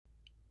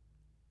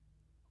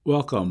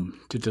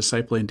Welcome to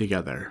Discipling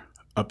Together,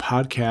 a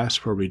podcast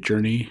where we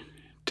journey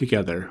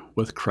together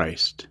with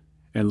Christ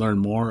and learn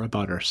more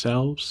about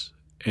ourselves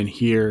and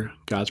hear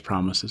God's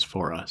promises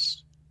for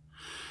us.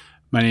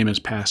 My name is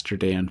Pastor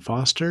Dan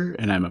Foster,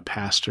 and I'm a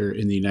pastor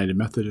in the United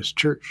Methodist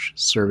Church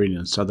serving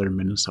in southern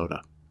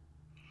Minnesota.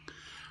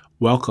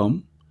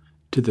 Welcome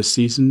to the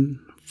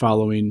season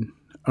following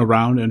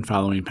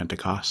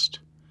Pentecost.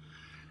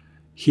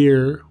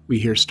 Here we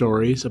hear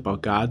stories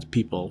about God's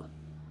people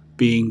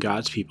being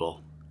God's people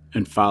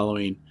and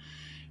following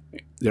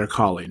their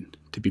calling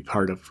to be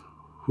part of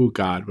who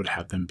God would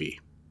have them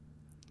be.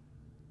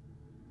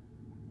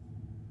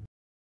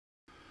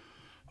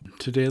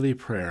 To daily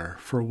prayer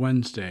for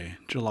Wednesday,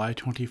 July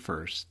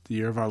 21st, the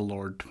year of our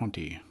Lord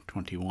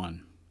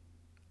 2021.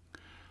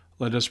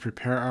 Let us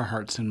prepare our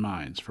hearts and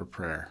minds for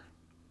prayer.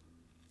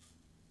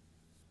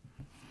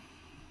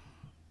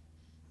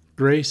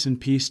 Grace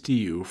and peace to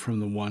you from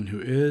the one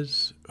who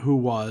is, who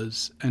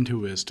was, and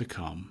who is to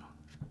come,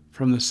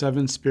 from the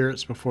seven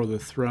spirits before the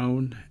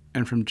throne,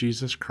 and from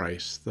Jesus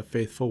Christ, the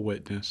faithful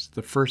witness,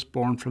 the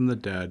firstborn from the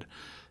dead,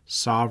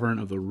 sovereign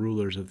of the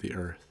rulers of the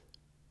earth.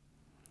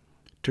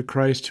 To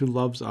Christ who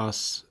loves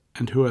us,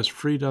 and who has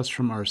freed us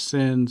from our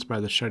sins by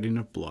the shedding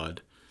of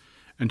blood,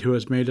 and who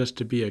has made us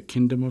to be a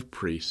kingdom of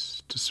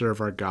priests, to serve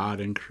our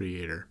God and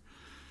Creator.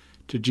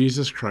 To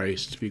Jesus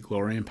Christ be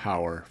glory and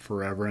power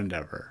forever and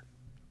ever.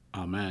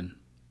 Amen.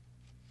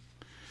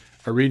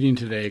 Our reading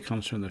today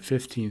comes from the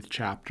 15th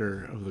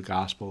chapter of the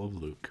Gospel of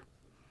Luke.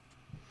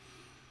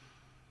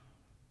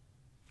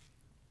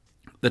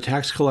 The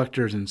tax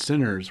collectors and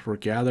sinners were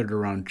gathered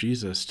around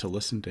Jesus to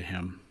listen to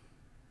him.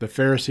 The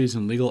Pharisees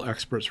and legal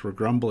experts were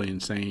grumbling,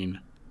 saying,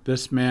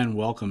 "This man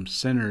welcomes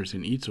sinners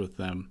and eats with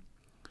them."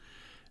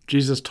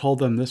 Jesus told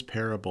them this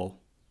parable.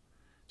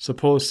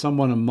 Suppose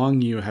someone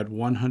among you had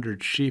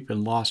 100 sheep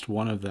and lost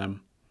one of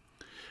them.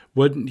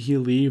 Wouldn't he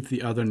leave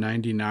the other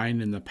 99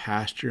 in the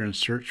pasture and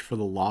search for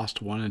the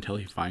lost one until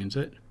he finds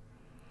it?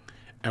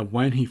 And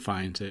when he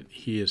finds it,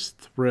 he is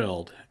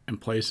thrilled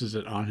and places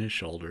it on his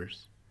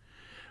shoulders.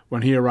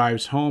 When he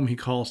arrives home, he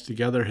calls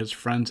together his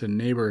friends and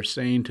neighbors,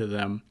 saying to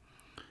them,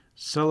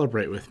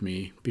 "Celebrate with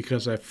me,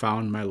 because I've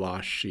found my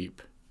lost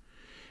sheep."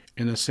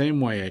 In the same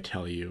way, I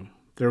tell you,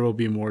 there will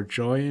be more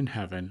joy in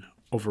heaven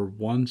over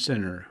one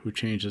sinner who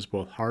changes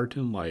both heart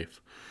and life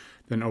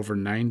than over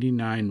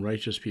 99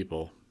 righteous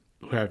people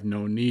who have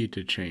no need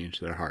to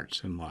change their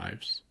hearts and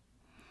lives.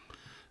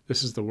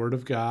 This is the word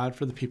of God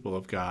for the people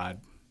of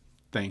God.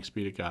 Thanks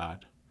be to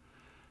God.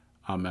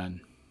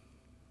 Amen.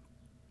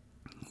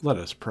 Let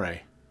us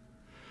pray.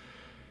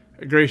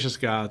 Gracious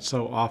God,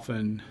 so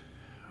often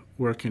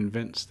we're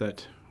convinced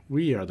that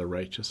we are the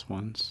righteous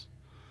ones,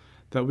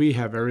 that we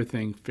have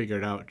everything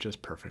figured out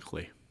just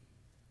perfectly,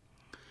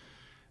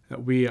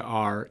 that we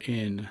are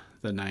in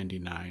the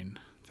 99,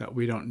 that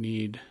we don't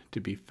need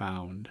to be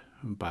found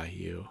by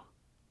you.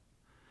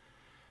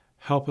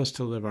 Help us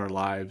to live our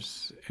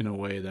lives in a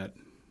way that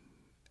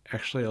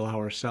actually allow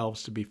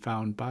ourselves to be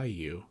found by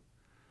you,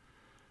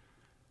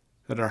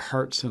 that our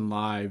hearts and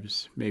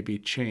lives may be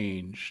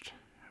changed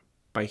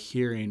by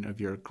hearing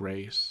of your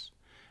grace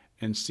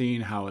and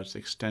seeing how it's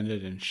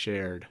extended and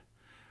shared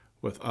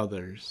with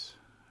others,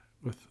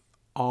 with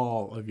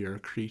all of your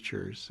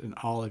creatures and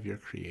all of your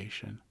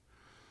creation.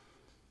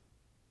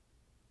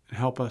 And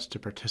help us to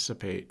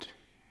participate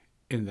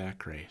in that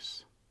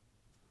grace.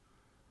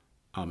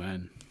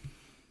 Amen.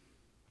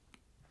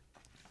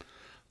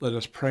 Let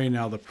us pray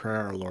now the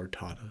prayer our Lord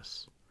taught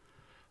us.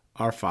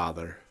 Our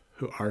Father,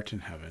 who art in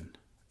heaven,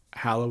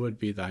 hallowed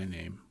be thy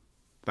name.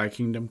 Thy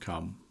kingdom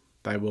come,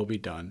 thy will be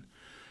done,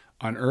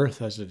 on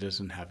earth as it is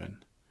in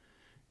heaven.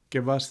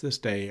 Give us this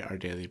day our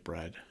daily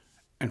bread,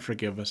 and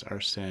forgive us our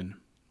sin,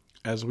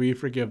 as we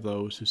forgive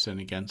those who sin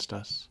against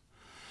us.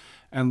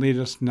 And lead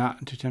us not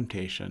into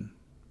temptation,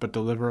 but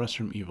deliver us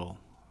from evil.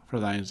 For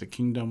thine is the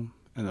kingdom,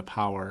 and the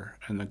power,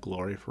 and the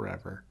glory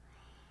forever.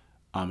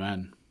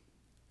 Amen.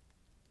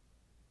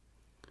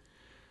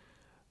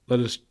 Let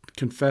us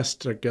confess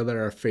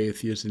together our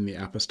faith using the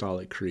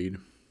Apostolic Creed.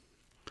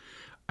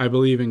 I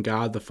believe in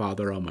God the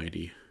Father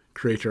Almighty,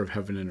 creator of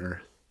heaven and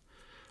earth.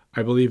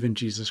 I believe in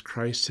Jesus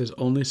Christ, his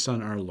only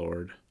Son, our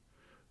Lord,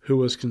 who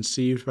was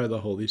conceived by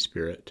the Holy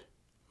Spirit,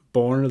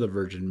 born of the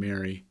Virgin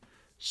Mary,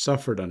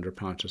 suffered under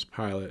Pontius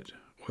Pilate,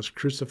 was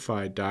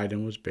crucified, died,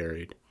 and was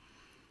buried.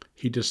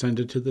 He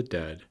descended to the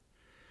dead.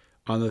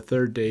 On the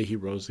third day he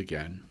rose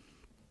again.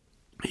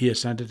 He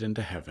ascended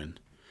into heaven,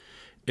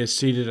 is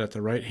seated at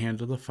the right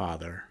hand of the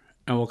Father,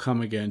 and will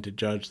come again to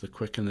judge the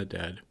quick and the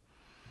dead.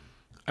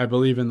 I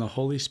believe in the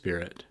Holy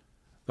Spirit,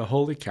 the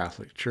Holy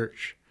Catholic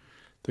Church,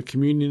 the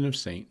communion of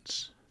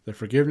saints, the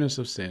forgiveness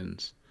of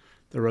sins,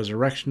 the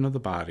resurrection of the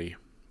body,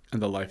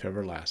 and the life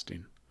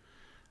everlasting.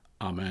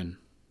 Amen.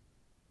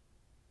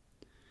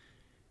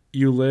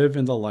 You live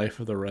in the life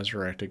of the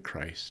resurrected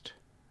Christ.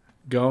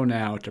 Go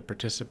now to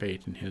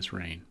participate in his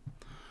reign.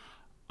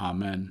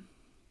 Amen.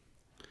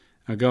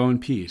 Now go in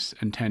peace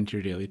and tend to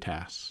your daily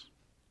tasks.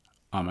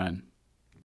 Amen.